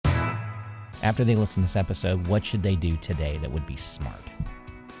after they listen to this episode, what should they do today that would be smart?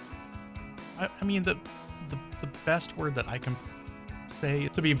 I mean, the best word that I can say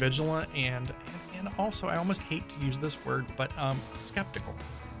is to be vigilant and also, I almost hate to use this word, but skeptical.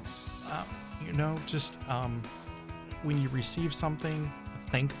 Just when you receive something,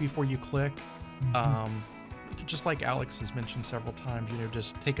 think before you click. Just like Alex has mentioned several times,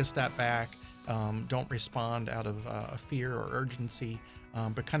 just take a step back. Don't respond out of fear or urgency,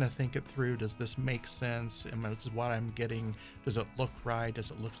 but kind of think it through. Does this make sense? And this is what I'm getting. Does it look right? Does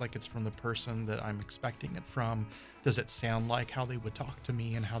it look like it's from the person that I'm expecting it from? Does it sound like how they would talk to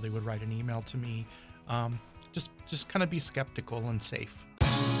me and how they would write an email to me? Just kind of be skeptical and safe.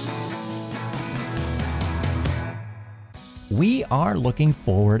 We are looking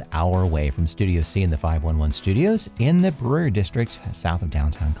forward our way from Studio C in the 511 studios in the Brewery District south of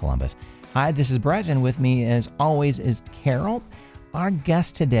downtown Columbus. Hi, this is Brett, and with me as always is Carol. Our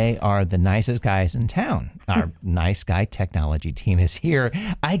guests today are the nicest guys in town. Our Nice Guy Technology team is here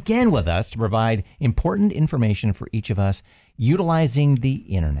again with us to provide important information for each of us utilizing the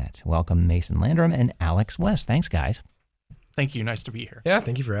internet. Welcome, Mason Landrum and Alex West. Thanks, guys. Thank you. Nice to be here. Yeah,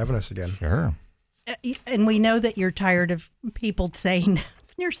 thank you for having us again. Sure. And we know that you're tired of people saying,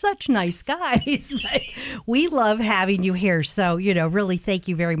 you're such nice guys. We love having you here. So, really thank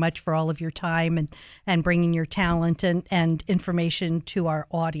you very much for all of your time and bringing your talent and information to our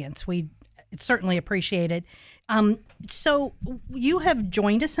audience. We certainly appreciate it. So you have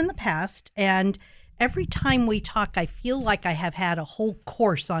joined us in the past, and every time we talk, I feel like I have had a whole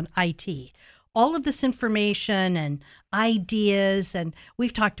course on IT. All of this information and ideas, and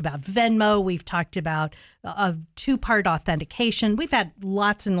we've talked about Venmo, we've talked about a two-part authentication. We've had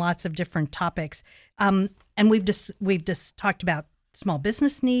lots and lots of different topics, and we've just talked about small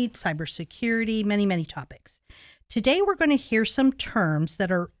business needs, cybersecurity, many topics. Today, we're going to hear some terms that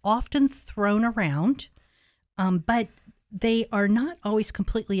are often thrown around, but they are not always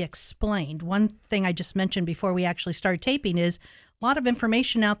completely explained. One thing I just mentioned before we actually started taping is a lot of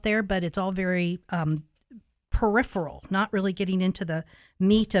information out there, but it's all very peripheral, not really getting into the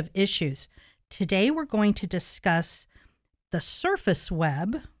meat of issues. Today, we're going to discuss the surface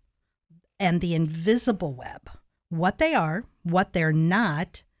web and the invisible web, what they are, what they're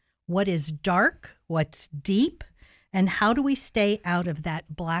not, what is dark, what's deep, and how do we stay out of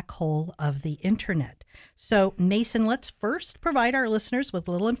that black hole of the internet. So, Mason, let's first provide our listeners with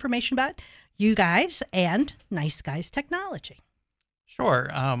a little information about you guys and Nice Guys Technology. Sure.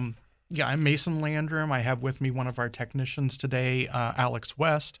 I'm Mason Landrum. I have with me one of our technicians today, Alex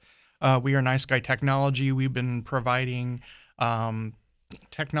West. We are Nice Guy Technology. We've been providing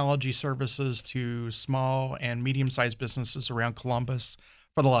technology services to small and medium-sized businesses around Columbus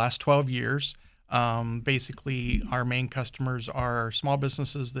for the last 12 years. Basically, our main customers are small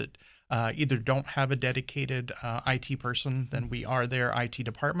businesses that either don't have a dedicated IT person, then we are their IT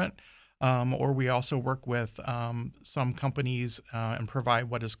department, or we also work with some companies and provide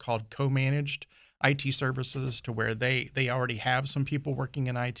what is called co-managed IT services, to where they already have some people working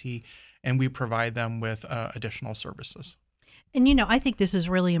in IT, and we provide them with additional services. And, I think this is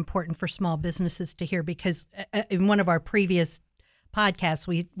really important for small businesses to hear, because in one of our previous podcasts,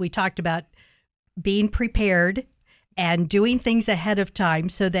 we talked about being prepared and doing things ahead of time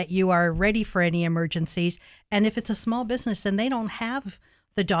so that you are ready for any emergencies. And if it's a small business and they don't have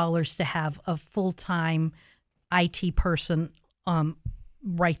the dollars to have a full-time IT person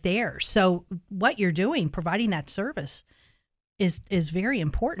right there. So what you're doing, providing that service, is very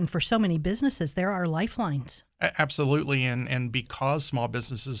important for so many businesses. There are lifelines. Absolutely. And because small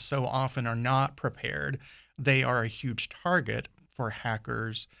businesses so often are not prepared, they are a huge target for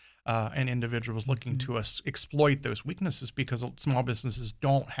hackers and individuals looking to exploit those weaknesses, because small businesses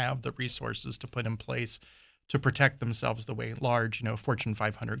don't have the resources to put in place to protect themselves the way large, Fortune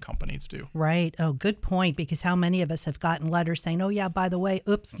 500 companies do. Right. Oh, good point. Because how many of us have gotten letters saying, oh, yeah, by the way,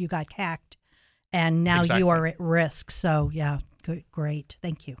 oops, you got hacked. And now you are at risk. So, yeah, good, great.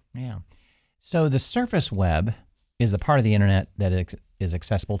 Thank you. Yeah. So the surface web is the part of the internet that is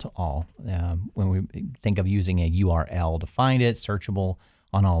accessible to all. When we think of using a URL to find it, searchable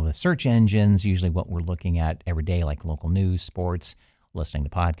on all the search engines, usually what we're looking at every day, like local news, sports, listening to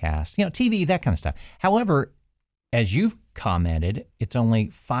podcasts, TV, that kind of stuff. However, as you've commented, it's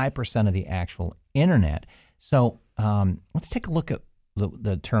only 5% of the actual internet. So let's take a look at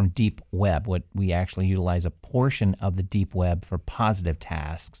the term deep web. What we actually utilize a portion of the deep web for positive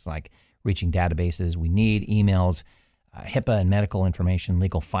tasks like reaching databases we need, emails, HIPAA and medical information,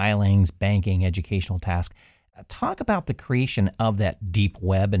 legal filings, banking, educational tasks. Talk about the creation of that deep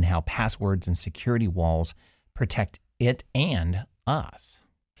web and how passwords and security walls protect it and us.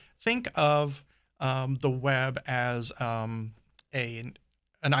 think of the web as an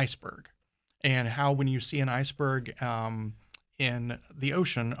iceberg, and how when you see an iceberg in the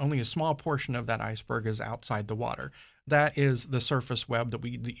ocean, only a small portion of that iceberg is outside the water. That is the surface web that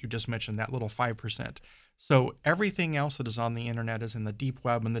you just mentioned, that little 5%. So everything else that is on the internet is in the deep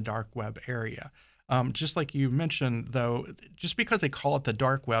web and the dark web area. Just like you mentioned, though, just because they call it the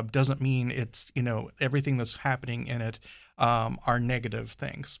dark web doesn't mean it's, everything that's happening in it are negative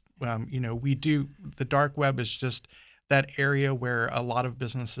things. The dark web is just that area where a lot of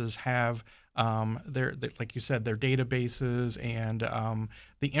businesses have like you said, their databases and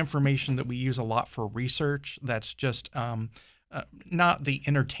the information that we use a lot for research. That's just not the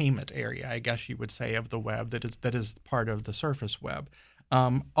entertainment area, I guess you would say, of the web that is part of the surface web.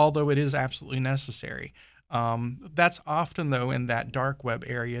 Although it is absolutely necessary. That's often, though, in that dark web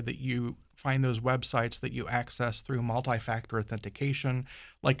area that you find those websites that you access through multi-factor authentication,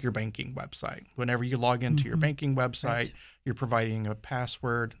 like your banking website. Whenever you log into your banking website, right, you're providing a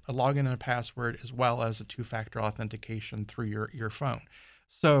password, a login and a password, as well as a two-factor authentication through your phone.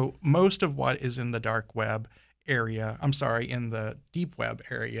 So most of what is in the dark web area, in the deep web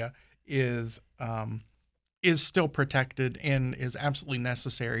area, is still protected and is absolutely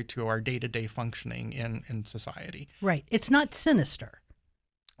necessary to our day-to-day functioning in society. Right. It's not sinister.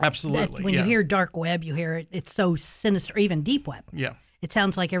 Absolutely. When you hear dark web, you hear it's so sinister, even deep web. Yeah. It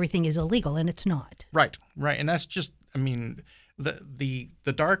sounds like everything is illegal, and it's not. Right. And that's just, the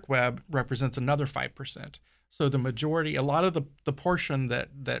dark web represents another 5%. So the majority, a lot of the portion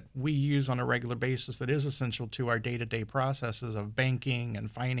that we use on a regular basis that is essential to our day-to-day processes of banking and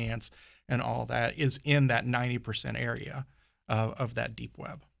finance and all that is in that 90% area of that deep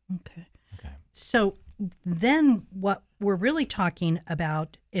web. Okay. So then what we're really talking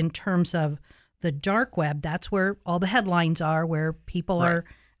about in terms of the dark web, that's where all the headlines are, where people are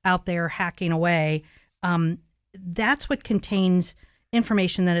out there hacking away. That's what contains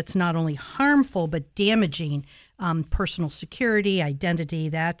information that it's not only harmful but damaging personal security, identity,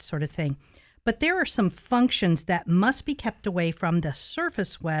 that sort of thing. But there are some functions that must be kept away from the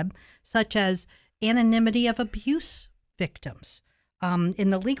surface web, such as anonymity of abuse victims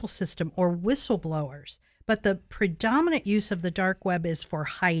in the legal system or whistleblowers. But the predominant use of the dark web is for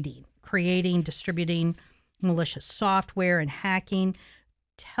hiding, creating, distributing malicious software, and hacking.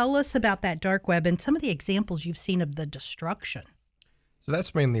 Tell us about that dark web and some of the examples you've seen of the destruction. So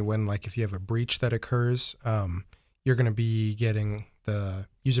that's mainly when, like, if you have a breach that occurs, you're going to be getting the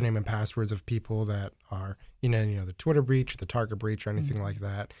username and passwords of people that are, the Twitter breach, the Target breach, or anything like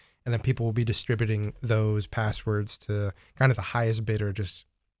that. And then people will be distributing those passwords to kind of the highest bidder, just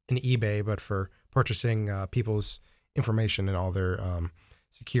in eBay, but for purchasing people's information and all their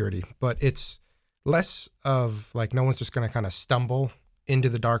security. But it's less of like no one's just going to kind of stumble into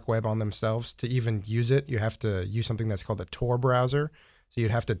the dark web on themselves. To even use it, you have to use something that's called a Tor browser. So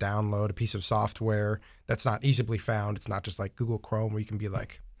you'd have to download a piece of software that's not easily found. It's not just like Google Chrome where you can be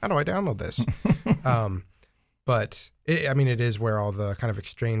like, how do I download this? But it is where all the kind of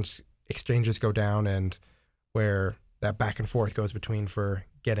exchanges go down and where that back and forth goes between for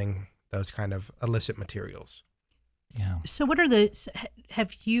getting those kind of illicit materials. Yeah. So what are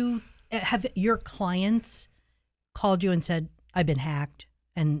have your clients called you and said, I've been hacked,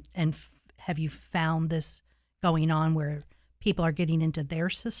 and have you found this going on where people are getting into their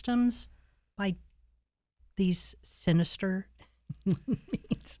systems by these sinister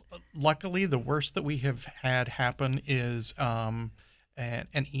means? Luckily, the worst that we have had happen is an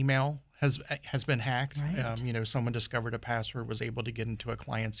email has been hacked. Right. Someone discovered a password, was able to get into a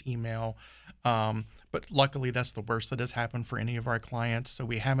client's email. But luckily, that's the worst that has happened for any of our clients. So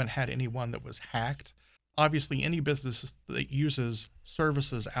we haven't had anyone that was hacked. Obviously, any business that uses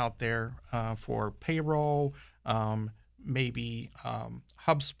services out there for payroll, maybe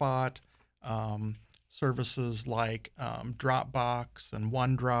HubSpot, services like Dropbox and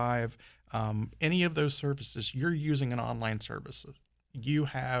OneDrive, any of those services, you're using an online service. You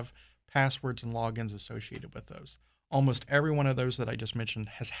have passwords and logins associated with those. Almost every one of those that I just mentioned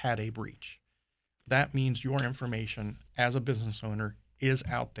has had a breach. That means your information as a business owner is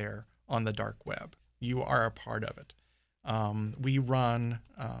out there on the dark web. You are a part of it. We run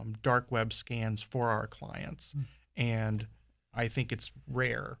dark web scans for our clients, and I think it's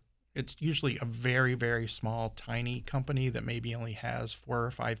rare. It's usually a very, very small, tiny company that maybe only has 4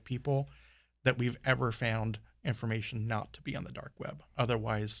 or 5 people that we've ever found information not to be on the dark web.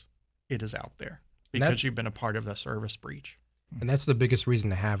 Otherwise, it is out there because you've been a part of a service breach. And that's the biggest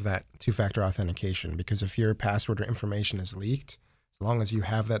reason to have that two-factor authentication, because if your password or information is leaked, as long as you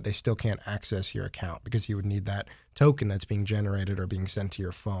have that, they still can't access your account because you would need that token that's being generated or being sent to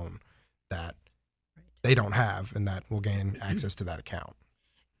your phone that they don't have, and that will gain access to that account.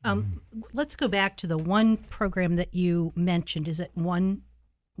 Let's go back to the one program that you mentioned. Is it Dropbox?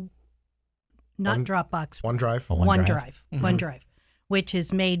 OneDrive. OneDrive. OneDrive, which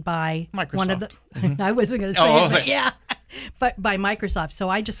is made by Microsoft. one of the. I wasn't going to say it, but yeah, but by Microsoft. So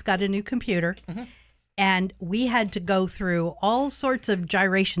I just got a new computer, and we had to go through all sorts of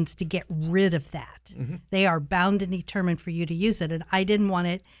gyrations to get rid of that. They are bound and determined for you to use it, and I didn't want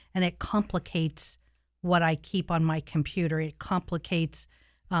it, and it complicates what I keep on my computer. It complicates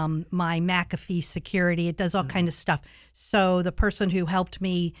my McAfee security. It does all kind of stuff. So the person who helped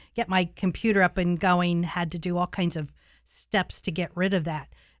me get my computer up and going had to do all kinds of steps to get rid of that.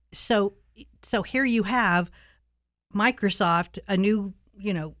 So here you have Microsoft, a new,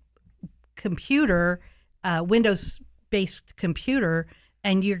 computer, Windows-based computer,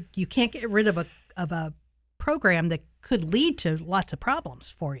 and you can't get rid of a program that could lead to lots of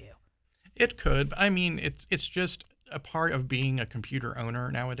problems for you. It could. I mean, it's just a part of being a computer owner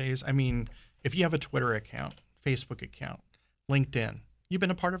nowadays. I mean, if you have a Twitter account, Facebook account, LinkedIn, you've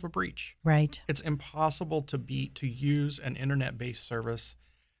been a part of a breach. Right. It's impossible to use an internet-based service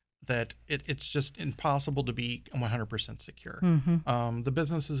that it's just impossible to be 100% secure. The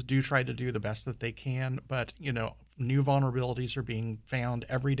businesses do try to do the best that they can, but new vulnerabilities are being found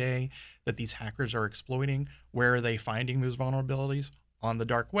every day that these hackers are exploiting. Where are they finding those vulnerabilities? On the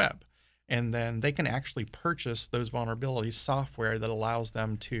dark web. And then they can actually purchase those vulnerabilities, software that allows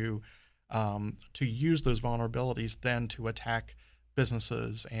them to use those vulnerabilities then to attack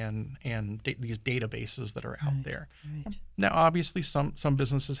businesses and these databases that are out there. Right. Now, obviously, some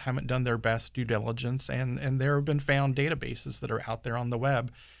businesses haven't done their best due diligence, and there have been found databases that are out there on the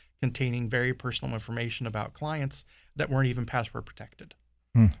web containing very personal information about clients that weren't even password protected.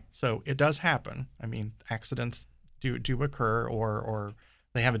 So it does happen. I mean, accidents do occur, or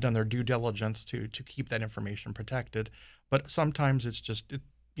they haven't done their due diligence to keep that information protected. But sometimes it's just,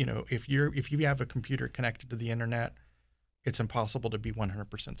 if you have a computer connected to the internet, it's impossible to be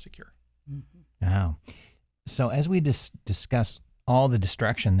 100% secure. Wow. So as we discuss all the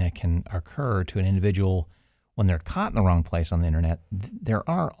destruction that can occur to an individual when they're caught in the wrong place on the internet, there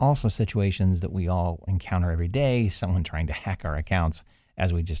are also situations that we all encounter every day, someone trying to hack our accounts,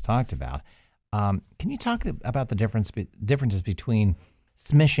 as we just talked about. Can you talk about the differences between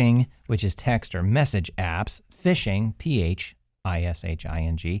smishing, which is text or message apps, phishing, phishing,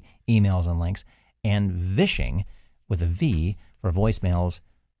 emails and links, and vishing, with a V, for voicemails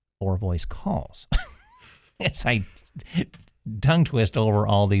or voice calls? As I tongue twist over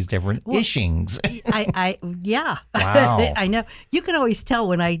all these different ishings. Yeah. Wow. I know. You can always tell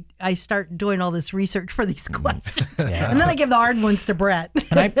when I start doing all this research for these questions. Yeah. And then I give the hard ones to Brett.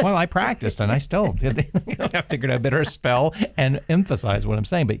 And I practiced, and I still did. I figured I better spell and emphasize what I'm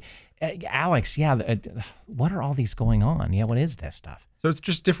saying. But Alex, what are all these going on? Yeah, what is this stuff? So it's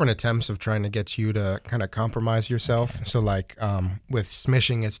just different attempts of trying to get you to kind of compromise yourself. Okay. So like with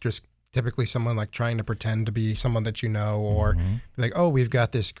smishing, it's just typically someone like trying to pretend to be someone that you know, or be like, oh, we've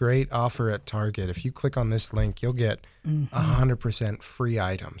got this great offer at Target. If you click on this link, you'll get 100% free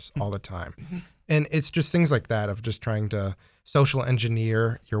items all the time. And it's just things like that of just trying to social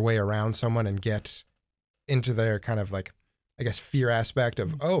engineer your way around someone and get into their kind of like, I guess, fear aspect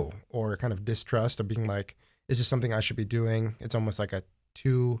of, or kind of distrust of being like, is this something I should be doing? It's almost like a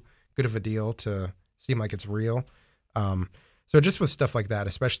too good of a deal to seem like it's real. So just with stuff like that,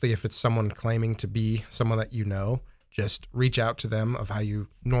 especially if it's someone claiming to be someone that you know, just reach out to them of how you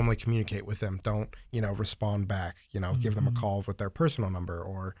normally communicate with them. Don't, respond back, give them a call with their personal number,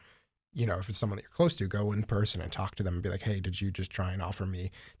 or, if it's someone that you're close to, go in person and talk to them and be like, hey, did you just try and offer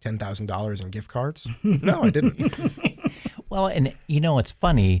me $10,000 in gift cards? No, I didn't. Well, and it's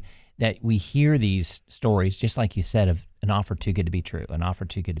funny that we hear these stories, just like you said, of an offer too good to be true,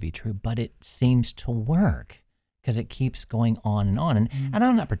 but it seems to work because it keeps going on and on. And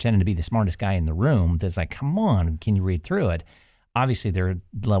I'm not pretending to be the smartest guy in the room that's like, come on, can you read through it? Obviously, there are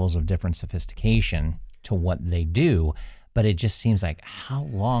levels of different sophistication to what they do, but it just seems like, how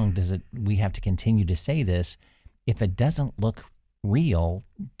long we have to continue to say this? If it doesn't look real,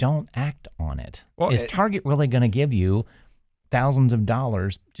 don't act on it. Well, is Target really going to give you thousands of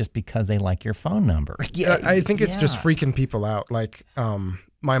dollars just because they like your phone number? I think it's just freaking people out. Like,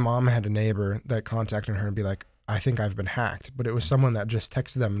 my mom had a neighbor that contacted her and be like, I think I've been hacked. But it was someone that just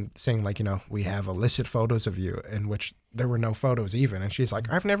texted them saying like, we have illicit photos of you, in which there were no photos even. And she's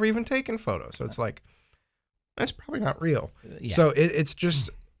like, I've never even taken photos. So it's like, that's probably not real. Yeah. So it's just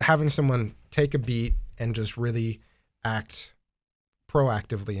having someone take a beat and just really act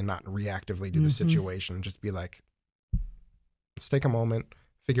proactively and not reactively to the situation. Just be like, let's take a moment,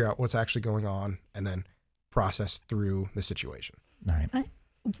 figure out what's actually going on, and then process through the situation. All right.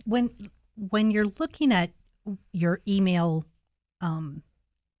 When you're looking at your email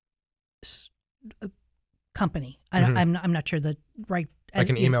company, I'm not sure the right Like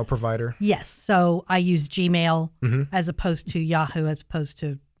an email provider. Yes. So I use Gmail as opposed to Yahoo, as opposed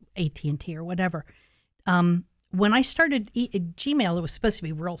to AT&T or whatever. When I started Gmail, it was supposed to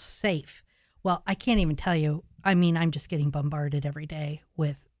be real safe. Well, I can't even tell you. I mean, I'm just getting bombarded every day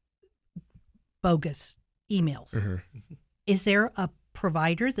with bogus emails. Is there a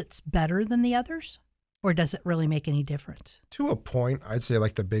provider that's better than the others, or does it really make any difference? To a point, I'd say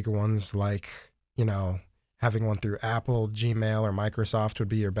like the big ones, like, you know, having one through Apple, Gmail, or Microsoft would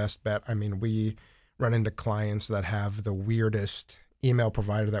be your best bet. I mean, we run into clients that have the weirdest email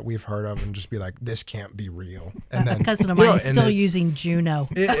provider that we've heard of and just be like, this can't be real. And then A cousin of mine is still using Juno.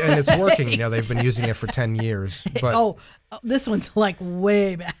 And it's working. You know, they've been using it for 10 years. But oh, this one's like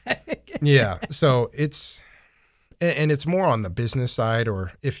way back. yeah. So it's more on the business side,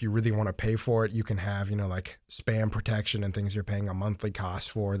 or if you really want to pay for it, you can have, you know, like spam protection and things you're paying a monthly cost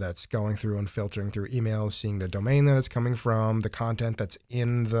for that's going through and filtering through emails, seeing the domain that it's coming from, the content that's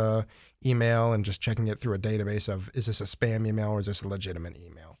in the email, and just checking it through a database of, is this a spam email or is this a legitimate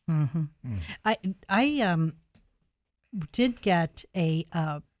email? I did get a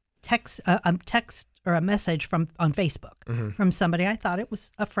text or a message on Facebook from somebody. I thought it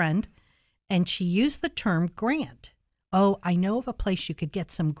was a friend. And she used the term grant. Oh, I know of a place you could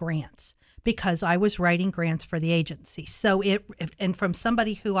get some grants, because I was writing grants for the agency. So and from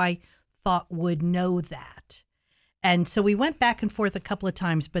somebody who I thought would know that. And so we went back and forth a couple of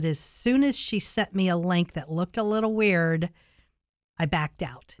times, but as soon as she sent me a link that looked a little weird, I backed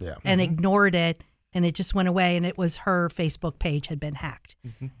out and ignored it, and it just went away, and it was her Facebook page had been hacked.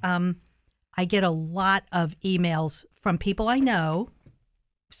 I get a lot of emails from people I know.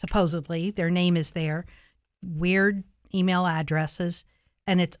 Supposedly their name is there, weird email addresses,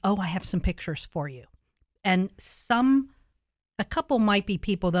 and it's, oh, I have some pictures for you. And a couple might be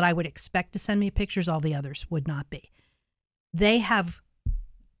people that I would expect to send me pictures, all the others would not be. They have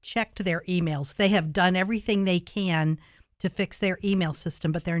checked their emails. They have done everything they can to fix their email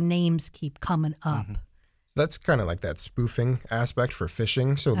system, but their names keep coming up. That's kind of like that spoofing aspect for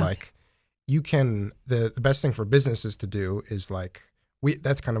phishing. So like you can, the best thing for businesses to do is like,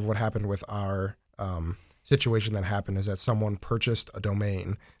 that's kind of what happened with our situation that happened, is that someone purchased a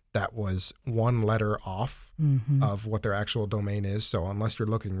domain that was one letter off of what their actual domain is. So unless you're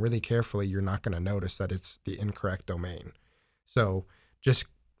looking really carefully, you're not going to notice that it's the incorrect domain. So just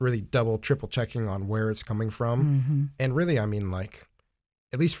really double, triple checking on where it's coming from. And really, I mean, like,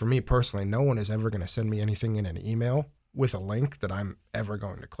 at least for me personally, no one is ever going to send me anything in an email with a link that I'm ever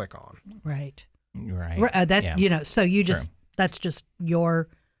going to click on. Right. Yeah. You know, so you just, True. that's just your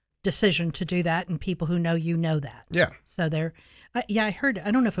decision to do that, and people who know you know that. Yeah. So they're, I heard, I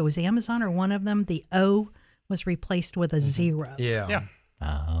don't know if it was Amazon or one of them, the O was replaced with a zero. Yeah.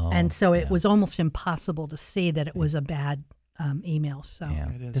 Oh, And so it was almost impossible to see that it was a bad email. So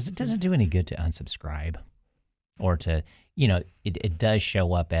does it do any good to unsubscribe, or to, you know, it does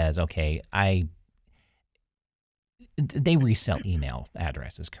show up as, okay, they resell email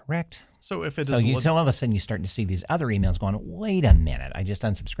addresses, correct? So if it So is all of a sudden you start to see these other emails going, wait a minute, I just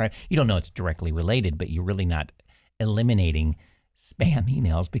unsubscribed. You don't know it's directly related, but you're really not eliminating spam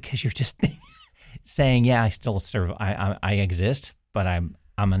emails, because you're just saying, yeah, I still serve, I exist, but I'm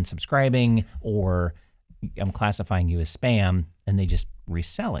unsubscribing, or I'm classifying you as spam, and they just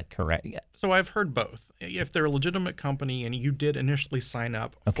resell it, correct? So I've heard both. If they're a legitimate company and you did initially sign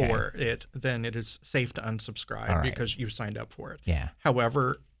up for it, then it is safe to unsubscribe because you signed up for it. Yeah.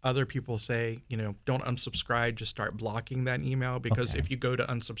 However, other people say, you know, don't unsubscribe, just start blocking that email, because if you go to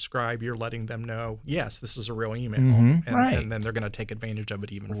unsubscribe, you're letting them know, yes, this is a real email. And then they're going to take advantage of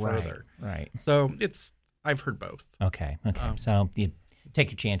it even further. Right. So I've heard both. Okay. So you take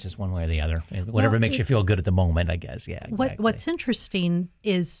your chances one way or the other. Whatever makes you feel good at the moment, I guess. Yeah. Exactly. What's interesting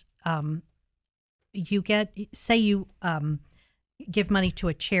is you get, say you give money to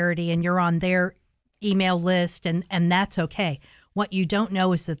a charity and you're on their email list, and that's okay. What you don't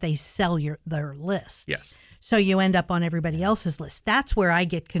know is that they sell their lists. Yes. So you end up on everybody else's list. That's where I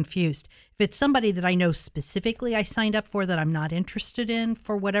get confused. If it's somebody that I know specifically I signed up for that I'm not interested in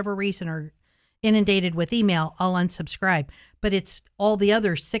for whatever reason, or inundated with email, I'll unsubscribe. But it's all the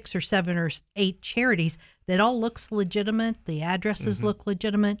other 6 or 7 or 8 charities that all looks legitimate. The addresses look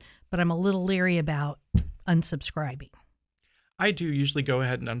legitimate, but I'm a little leery about unsubscribing. I do usually go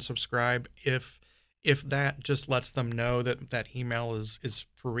ahead and unsubscribe if If that just lets them know that that email is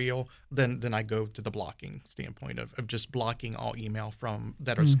for real, then I go to the blocking standpoint of just blocking all email from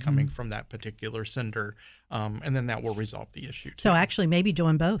that is coming from that particular sender, and then that will resolve the issue. So too. actually, maybe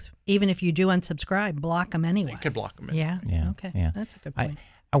doing both. Even if you do unsubscribe, block them anyway. You could block them. Yeah. Yeah. Okay. Yeah. That's a good point.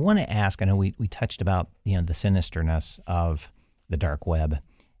 I want to ask, I know we touched about, the sinisterness of the dark web,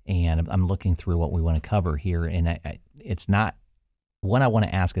 and I'm looking through what we want to cover here, and it's not, what I want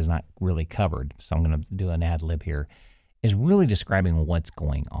to ask is not really covered, so I'm going to do an ad lib here, is really describing what's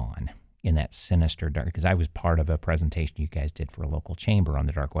going on in that sinister dark, because I was part of a presentation you guys did for a local chamber on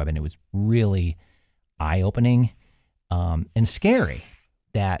the dark web, and it was really eye-opening and scary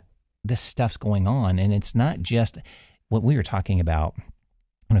that this stuff's going on, and it's not just what we were talking about.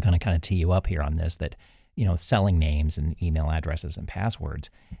 I'm going to kind of tee you up here on this, that, selling names and email addresses and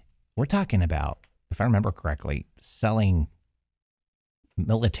passwords. We're talking about, if I remember correctly, selling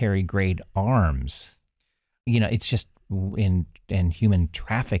military grade arms. It's just in human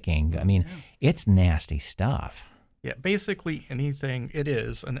trafficking. I mean, it's nasty stuff. Yeah, basically anything it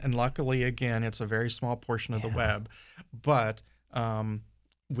is, and luckily again, it's a very small portion of the web, but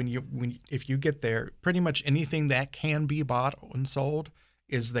if you get there, pretty much anything that can be bought and sold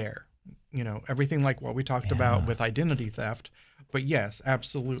is there. Everything like what we talked about with identity theft, but yes,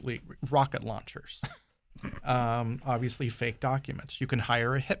 absolutely, rocket launchers. Obviously fake documents. You can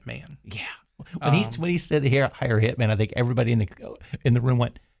hire a hitman. Yeah. When he said here, hire a hitman, I think everybody in the room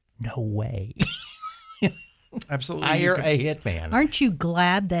went, no way. Absolutely. Hire a hitman. Aren't you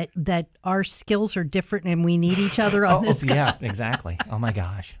glad that our skills are different and we need each other on this? Yeah, exactly. Oh my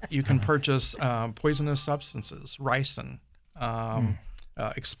gosh. You can purchase poisonous substances, ricin,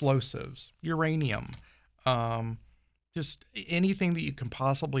 explosives, uranium, just anything that you can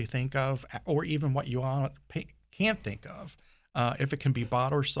possibly think of, or even what you can't think of. If it can be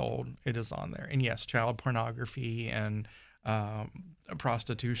bought or sold, it is on there. And yes, child pornography and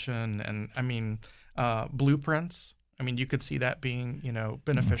prostitution, and I mean blueprints. I mean, you could see that being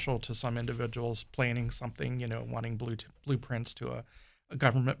beneficial to some individuals planning something, wanting blueprints to a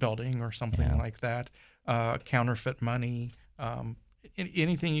government building or something like that. Counterfeit money,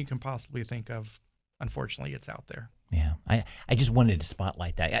 anything you can possibly think of. Unfortunately, it's out there. Yeah, I just wanted to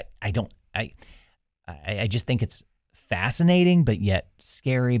spotlight that. I just think it's fascinating, but yet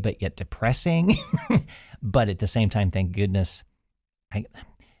scary, but yet depressing. But at the same time, thank goodness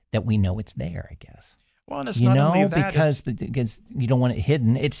that we know it's there, I guess. Well, and it's not only that, because you don't want it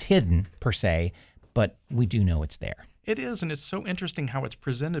hidden. It's hidden per se, but we do know it's there. It is, and it's so interesting how it's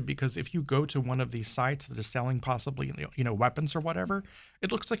presented, because if you go to one of these sites that is selling possibly weapons or whatever,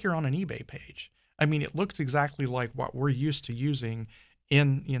 it looks like you're on an eBay page. I mean, it looks exactly like what we're used to using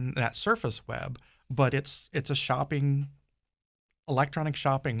in that surface web, but it's a electronic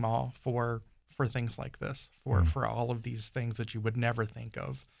shopping mall for things like this, for all of these things that you would never think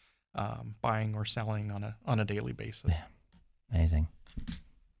of buying or selling on a daily basis. Yeah. Amazing.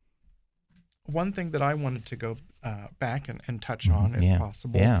 One thing that I wanted to go back and touch on, if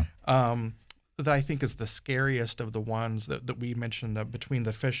possible, that I think is the scariest of the ones that we mentioned, between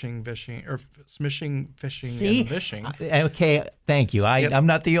the phishing, smishing, phishing, and vishing. Okay, thank you. I'm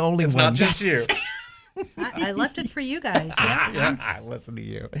not the only it's one. It's not just you. I left it for you guys. Yeah. I listen to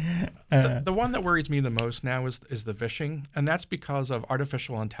you. The one that worries me the most now is the vishing, and that's because of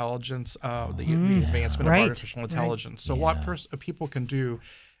artificial intelligence, the advancement of artificial intelligence. So what people can do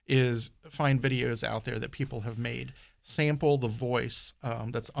is find videos out there that people have made, sample the voice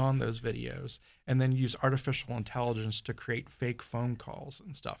that's on those videos, and then use artificial intelligence to create fake phone calls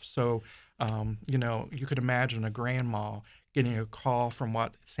and stuff. So, you could imagine a grandma getting a call from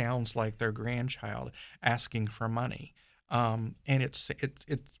what sounds like their grandchild asking for money, and it's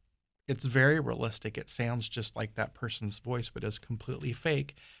very realistic. It sounds just like that person's voice, but is completely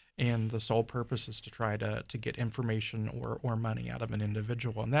fake. And the sole purpose is to try to get information or money out of an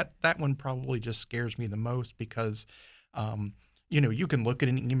individual. And that one probably just scares me the most, because, you can look at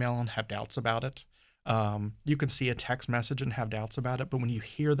an email and have doubts about it. You can see a text message and have doubts about it. But when you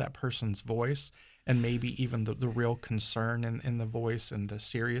hear that person's voice, and maybe even the real concern in the voice and the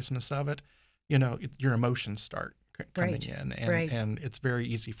seriousness of it, your emotions start coming in. And it's very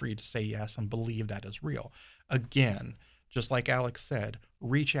easy for you to say yes and believe that is real. Again, just like Alex said,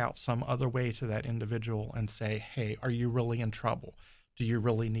 reach out some other way to that individual and say, hey, are you really in trouble? Do you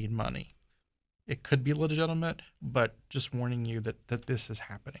really need money? It could be legitimate, but just warning you that this is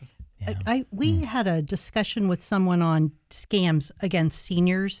happening. Yeah. We had a discussion with someone on scams against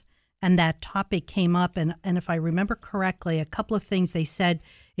seniors, and that topic came up. And if I remember correctly, a couple of things they said: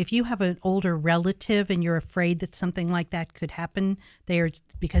 if you have an older relative and you're afraid that something like that could happen,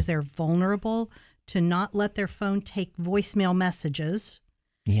 because they're vulnerable to not let their phone take voicemail messages,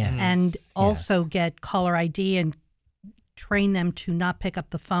 Yes. and also Yes. get caller ID and train them to not pick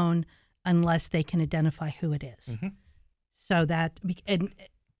up the phone unless they can identify who it is. Mhm. So that Which,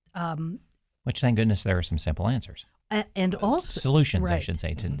 thank goodness, there are some simple answers. and also Solutions, I right. should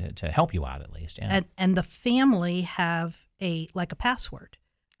say, to help you out at least. Yeah. and the family have a password,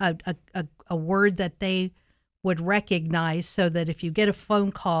 a word that they would recognize, so that if you get a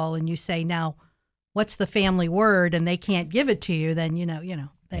phone call and you say, now, what's the family word, and they can't give it to you, then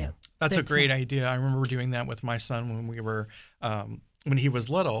That's a that's great idea. I remember doing that with my son when we were when he was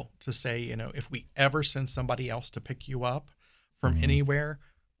little, to say, if we ever send somebody else to pick you up from anywhere,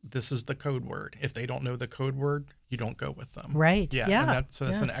 this is the code word. If they don't know the code word, you don't go with them. Right. Yeah. Yeah. And that's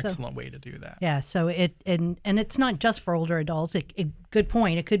Yeah, an so- excellent way to do that. Yeah, so and it's not just for older adults. Good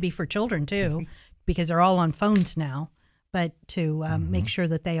point. It could be for children too, because they're all on phones now. But to make sure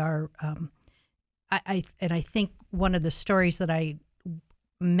that they are, I think one of the stories that I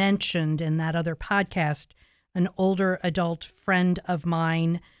mentioned in that other podcast, an older adult friend of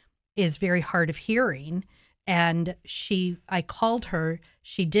mine is very hard of hearing. And I called her.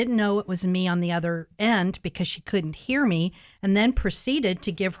 She didn't know it was me on the other end because she couldn't hear me, and then proceeded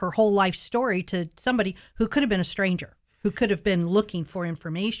to give her whole life story to somebody who could have been a stranger, who could have been looking for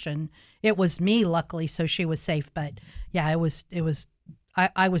information. It was me, luckily, so she was safe. But yeah, it was.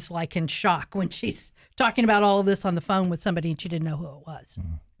 I was like in shock when she's talking about all of this on the phone with somebody and she didn't know who it was.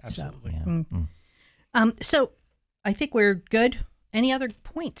 Absolutely. So I think we're good. Any other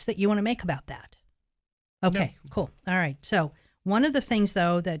points that you want to make about that? Okay, cool. All right. So one of the things,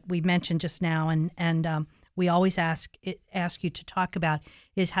 though, that we mentioned just now, and we always ask you to talk about,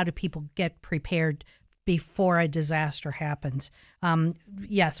 is how do people get prepared before a disaster happens?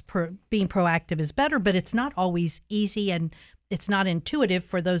 Yes, being proactive is better, but it's not always easy, and it's not intuitive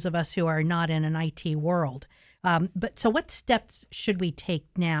for those of us who are not in an IT world. But so what steps should we take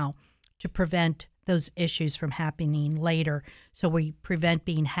now to prevent those issues from happening later, so we prevent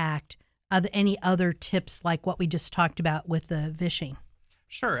being hacked? Any other tips like what we just talked about with the vishing?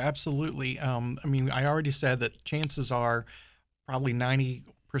 Sure, absolutely. I already said that chances are probably 90%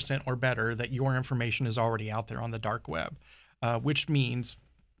 or better that your information is already out there on the dark web, which means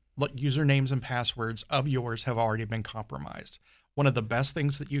usernames and passwords of yours have already been compromised. One of the best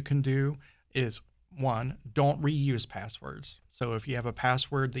things that you can do is, one, don't reuse passwords. So if you have a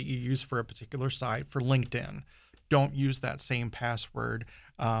password that you use for a particular site, for LinkedIn, don't use that same password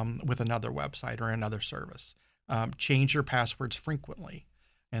with another website or another service. Change your passwords frequently.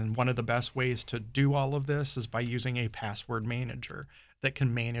 And one of the best ways to do all of this is by using a password manager that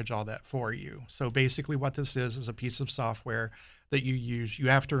can manage all that for you. So basically what this is a piece of software that you use. You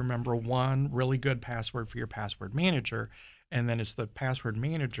have to remember one really good password for your password manager, and then it's the password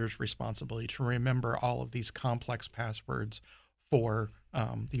manager's responsibility to remember all of these complex passwords for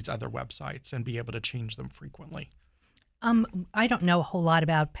these other websites and be able to change them frequently. I don't know a whole lot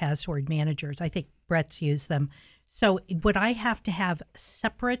about password managers. I think Brett's used them. So would I have to have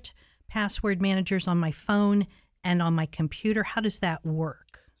separate password managers on my phone and on my computer? How does that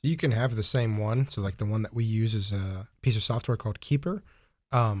work? You can have the same one. So like the one that we use is a piece of software called Keeper.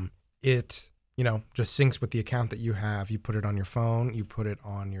 It, just syncs with the account that you have. You put it on your phone, you put it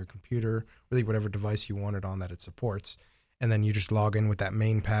on your computer, really whatever device you want it on that it supports. And then you just log in with that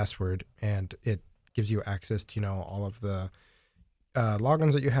main password, and it gives you access to, all of the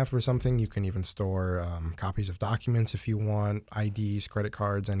logins that you have for something. You can even store copies of documents if you want, IDs, credit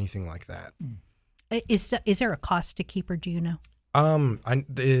cards, anything like that. Is there a cost to Keeper? Do you know?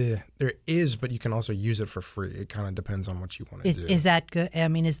 There is, but you can also use it for free. It kind of depends on what you want to do. Is that good? I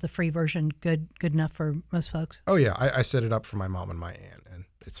mean, is the free version good enough for most folks? Oh yeah, I set it up for my mom and my aunt, and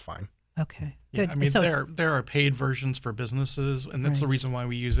it's fine. Okay, Yeah, good. I mean, So there are paid versions for businesses, and that's the Right. reason why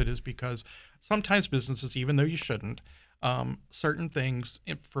we use it, is because sometimes businesses, even though you shouldn't, certain things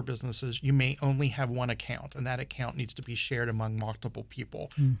for businesses, you may only have one account, and that account needs to be shared among multiple people.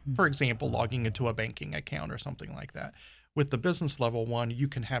 For example, logging into a banking account or something like that. With the business level one, you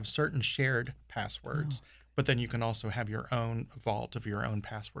can have certain shared passwords, but then you can also have your own vault of your own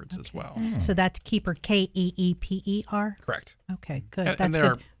passwords as well. So that's Keeper, Keeper. Correct. Okay, good. And That's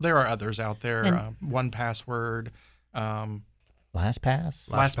there good. there are others out there. And- 1Password. LastPass. LastPass.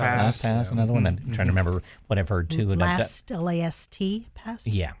 LastPass, Yeah. another one. I'm trying to remember what I've heard too. Last, L-A-S-T, pass?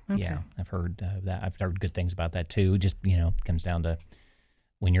 Yeah, Okay. yeah. I've heard that. I've heard good things about that too. Just it comes down to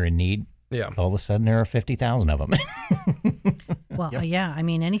when you're in need. Yeah. All of a sudden, there are 50,000 of them. Well, yeah, I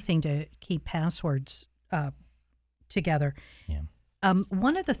mean, anything to keep passwords together. Yeah.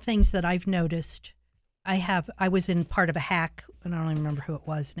 One of the things that I've noticed, I was in part of a hack, and I don't even remember who it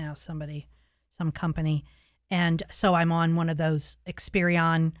was now. Somebody some company. And so I'm on one of those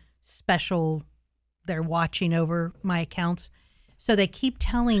Experian special, they're watching over my accounts. So they keep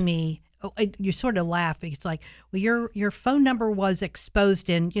telling me, you sort of laugh. It's like, well, your phone number was exposed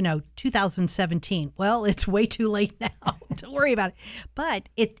in, 2017. Well, it's way too late now. Don't worry about it. But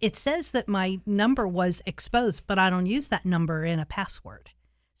it says that my number was exposed, but I don't use that number in a password.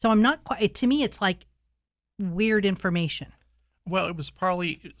 So I'm not quite, to me, it's like weird information. Well, it was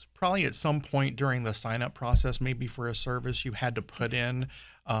probably at some point during the sign up process, maybe for a service, you had to put in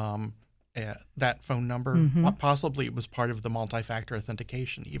that phone number. Possibly it was part of the multi-factor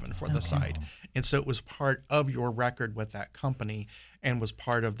authentication even for the site. And so it was part of your record with that company and was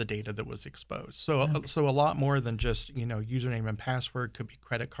part of the data that was exposed. So so a lot more than just, username and password. Could be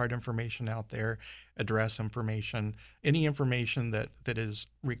credit card information out there, address information, any information that is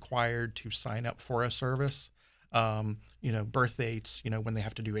required to sign up for a service. Birth dates, when they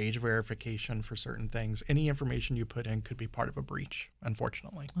have to do age verification for certain things, any information you put in could be part of a breach,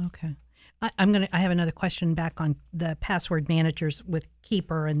 unfortunately. Okay. I have another question back on the password managers with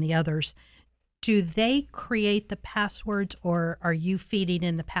Keeper and the others. Do they create the passwords, or are you feeding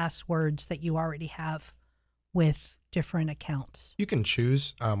in the passwords that you already have with different accounts? You can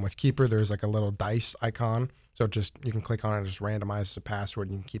choose. With Keeper, there's like a little dice icon. So you can click on it and just randomize the password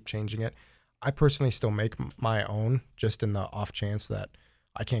and you can keep changing it. I personally still make my own just in the off chance that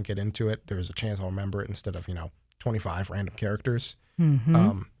I can't get into it. There's a chance I'll remember it instead of, 25 random characters.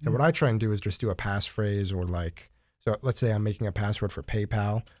 And what I try and do is just do a passphrase or so let's say I'm making a password for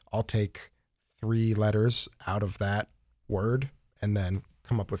PayPal. I'll take 3 letters out of that word and then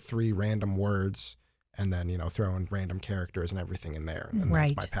come up with 3 random words and then, throw in random characters and everything in there. And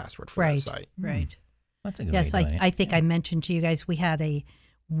that's my password for that site. Right. That's a good Yes, way of doing it. I think I mentioned to you guys we had a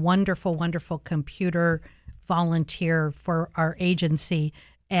wonderful, wonderful computer volunteer for our agency,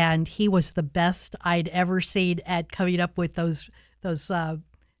 and he was the best I'd ever seen at coming up with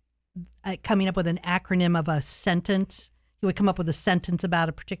coming up with an acronym of a sentence. He would come up with a sentence about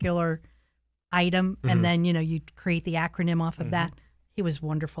a particular item, and then you'd create the acronym off of that. He was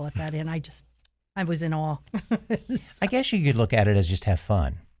wonderful at that, and I was in awe. I guess you could look at it as just have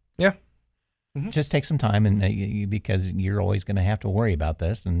fun. Yeah. Just take some time, and because you're always going to have to worry about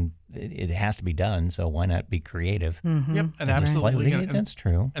this, and it has to be done. So why not be creative? Yep, and just play with absolutely, it. That's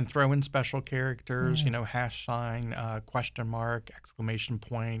true. and throw in special characters, hash sign, question mark, exclamation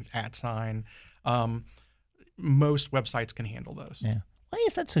point, @ sign. Most websites can handle those. Yeah. Why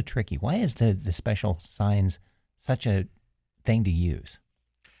is that so tricky? Why is the special signs such a thing to use?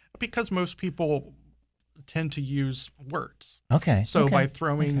 Because most people tend to use words. Okay. So okay. by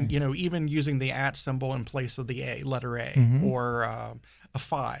throwing, even using the @ symbol in place of the letter A, or a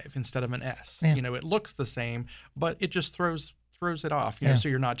 5 instead of an S, Yeah. it looks the same, but it just throws it off, Yeah. so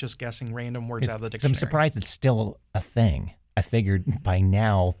you're not just guessing random words out of the dictionary. I'm surprised it's still a thing. I figured by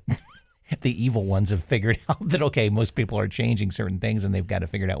now the evil ones have figured out that, okay, most people are changing certain things and they've got to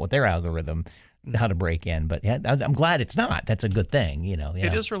figure out what their algorithm, how to break in. But yeah, I'm glad it's not. That's a good thing, Yeah.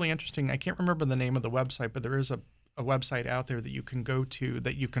 It is really interesting. I can't remember the name of the website, but there is a website out there that you can go to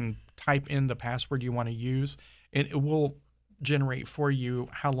that you can type in the password you want to use, and it will generate for you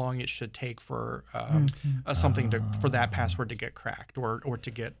how long it should take for something for that password to get cracked or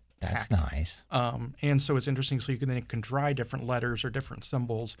to get That's hacked. nice. And so it's interesting. So you can try different letters or different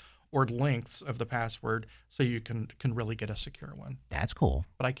symbols or lengths of the password, so you can really get a secure one. That's cool.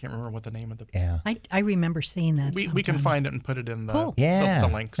 But I can't remember what the name of the. Yeah. I remember seeing that. We can sometime. find it and put it in the Cool. Yeah. the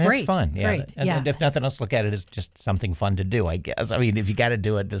links. That's Great, fun. Yeah. great, And yeah. if nothing else, look at it as just something fun to do, I guess. I mean, if you got to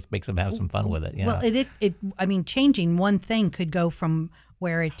do it, just make them have some fun with it. Yeah. Well, changing one thing could go from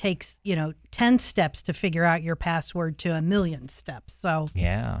where it takes, 10 steps to figure out your password to 1,000,000 steps. So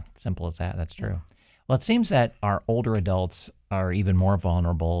Yeah, simple as that. That's true. Well, it seems that our older adults are even more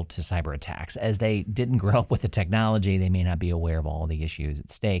vulnerable to cyber attacks. As they didn't grow up with the technology, they may not be aware of all the issues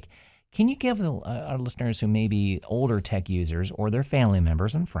at stake. Can you give our listeners who may be older tech users or their family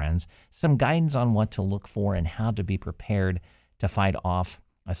members and friends some guidance on what to look for and how to be prepared to fight off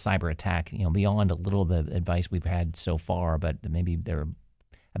a cyber attack, beyond a little of the advice we've had so far, but maybe there are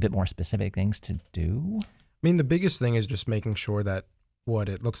a bit more specific things to do? I mean, the biggest thing is just making sure that what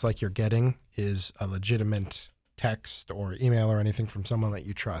it looks like you're getting is a legitimate text or email or anything from someone that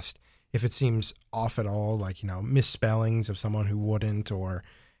you trust. If it seems off at all, like, misspellings of someone who wouldn't, or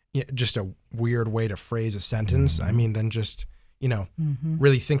just a weird way to phrase a sentence, I mean, then just,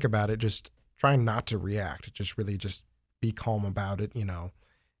 really think about it. Just try not to react. Just really just be calm about it.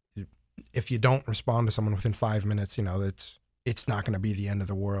 If you don't respond to someone within 5 minutes, it's not going to be the end of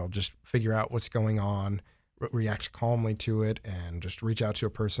the world. Just figure out what's going on, react calmly to it and just reach out to a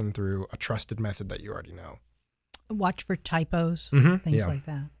person through a trusted method that you already know. Watch for typos, things yeah. like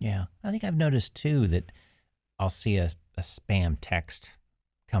that. Yeah. I think I've noticed too that I'll see a spam text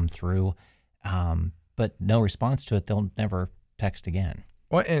come through, but no response to it. They'll never text again.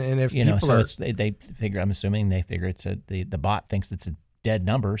 Well, and if You know, people so are, it's they figure. I'm assuming they figure it's the bot thinks it's a dead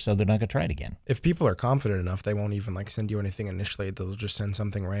number, so they're not gonna try it again. if people are confident enough, they won't even like send you anything initially. They'll just send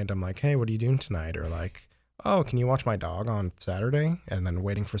something random like, "Hey, what are you doing tonight?" Or like, "Oh, can you watch my dog on Saturday?" And then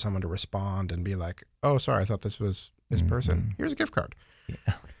waiting for someone to respond and be like, "Oh, sorry, I thought this was this person. Here's a gift card."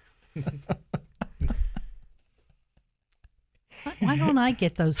 Yeah. Why don't I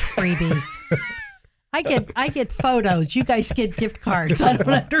get those freebies? I get photos. You guys get gift cards. I don't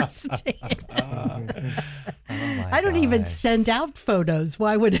understand. I don't even send out photos.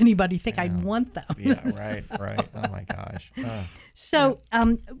 Why would anybody think I'd want them? Yeah, right. Oh my gosh. So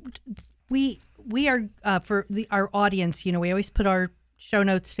we are for our audience. You know, we always put our show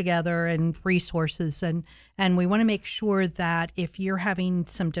notes together and resources, and we want to make sure that if you're having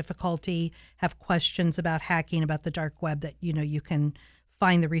some difficulty, have questions about hacking, about the dark web, that you can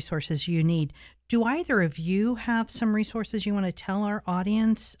find the resources you need. Do either of you have some resources you want to tell our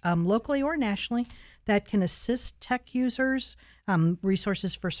audience, locally or nationally, that can assist tech users,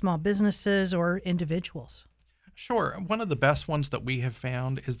 resources for small businesses or individuals? Sure. One of the best ones that we have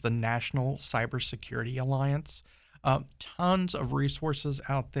found is the National Cybersecurity Alliance. Tons of resources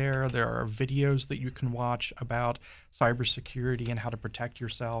out there. There are videos that you can watch about cybersecurity and how to protect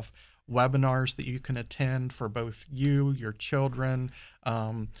yourself, webinars that you can attend for both you, your children,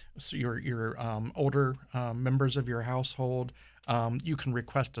 so your older members of your household. You can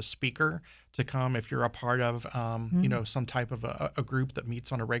request a speaker to come if you're a part of, some type of a group that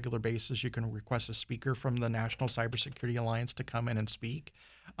meets on a regular basis. You can request a speaker from the National Cybersecurity Alliance to come in and speak.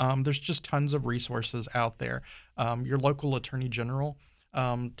 There's just tons of resources out there. Your local attorney general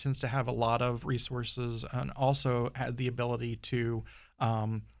tends to have a lot of resources and also had the ability to,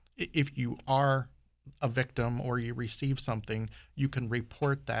 if you are a victim or you receive something, you can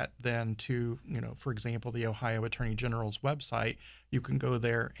report that then to, for example, the Ohio Attorney General's website. You can go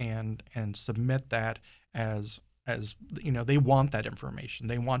there and submit that as they want that information.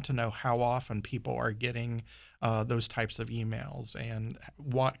 They want to know how often people are getting those types of emails and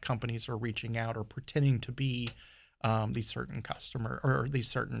what companies are reaching out or pretending to be these certain customer or these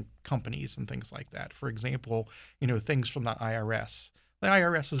certain companies and things like that. For example, things from the IRS. The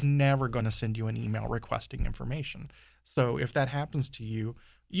IRS is never going to send you an email requesting information. So if that happens to you,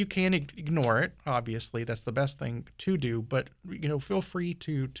 you can ignore it. Obviously, that's the best thing to do. But feel free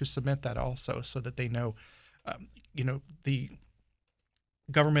to submit that also, so that they know. The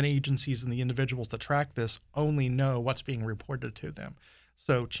government agencies and the individuals that track this only know what's being reported to them.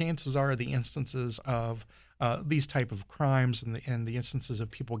 So chances are the instances of these type of crimes and the instances of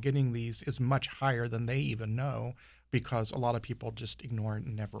people getting these is much higher than they even know, because a lot of people just ignore it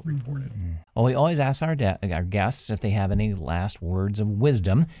and never report it. Well, we always ask our guests if they have any last words of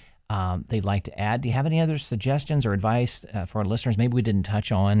wisdom they'd like to add. Do you have any other suggestions or advice for our listeners? Maybe we didn't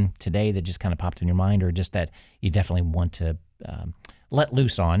touch on today that just kind of popped in your mind, or just that you definitely want to let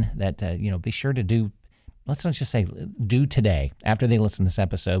loose on that, be sure to do. Let's just say do today. After they listen to this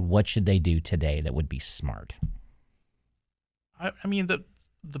episode, what should they do today that would be smart? I mean, the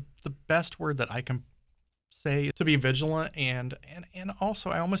best word that I can say to be vigilant and also,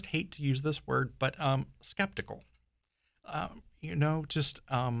 I almost hate to use this word, but skeptical.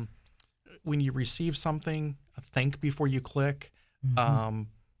 When you receive something, think before you click.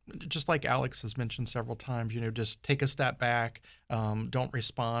 Just like Alex has mentioned several times, just take a step back. Don't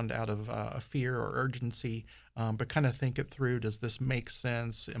respond out of fear or urgency, but kind of think it through. Does this make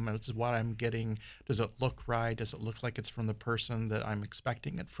sense? Is what I'm getting, does it look right? Does it look like it's from the person that I'm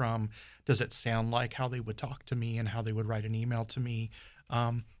expecting it from? Does it sound like how they would talk to me and how they would write an email to me?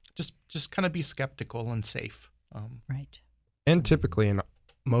 Just kind of be skeptical and safe. Right. And typically in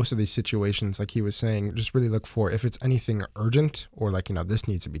most of these situations, like he was saying, just really look for if it's anything urgent or like, this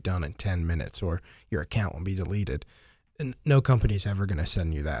needs to be done in 10 minutes or your account will be deleted. And no company's ever going to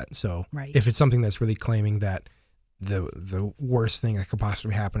send you that. So if it's something that's really claiming that the worst thing that could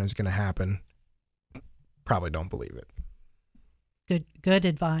possibly happen is going to happen, probably don't believe it. Good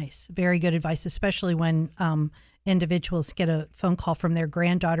advice. Very good advice, especially when individuals get a phone call from their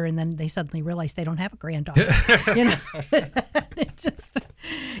granddaughter and then they suddenly realize they don't have a granddaughter. It just,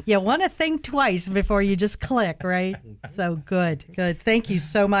 you want to think twice before you just click, right? So good. Thank you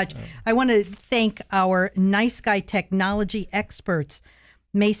so much. I want to thank our Nice Guy technology experts,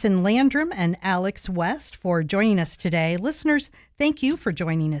 Mason Landrum and Alex West for joining us today. Listeners, thank you for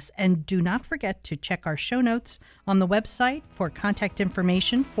joining us. And do not forget to check our show notes on the website for contact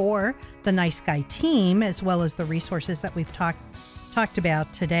information for the Nice Guy team, as well as the resources that we've talked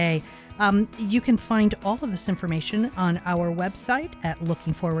about today. You can find all of this information on our website at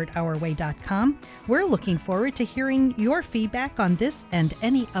lookingforwardourway.com. We're looking forward to hearing your feedback on this and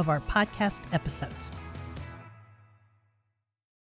any of our podcast episodes.